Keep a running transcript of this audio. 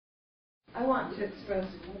I want to express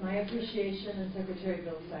my appreciation and Secretary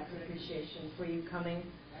Vilsack's appreciation for you coming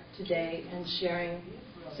today and sharing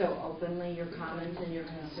so openly your comments and your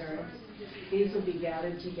concerns. These will be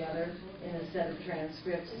gathered together in a set of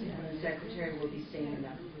transcripts, and the Secretary will be seeing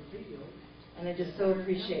them. And I just so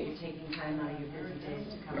appreciate you taking time out of your busy days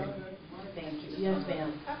to come. Thank you. Yes,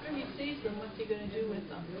 ma'am. After he sees them, what's he going to do with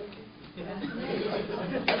them?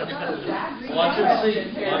 Watch and see.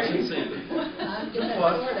 Watch and see.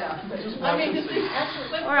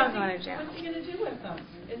 Or I'll go to jail. What's he going to do with them?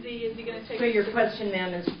 Is he going to take? So your question,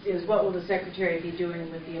 ma'am, is what will the Secretary be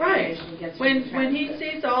doing with the information he gets from the transcript? When he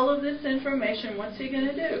sees all of this information, what's he going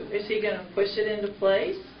to do? Is he going to push it into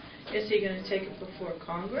place? Is he going to take it before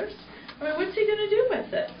Congress? I mean, what's he going to do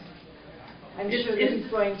with it? I'm sure that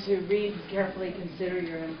he's going to read, carefully consider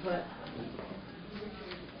your input.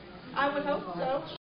 I would hope so.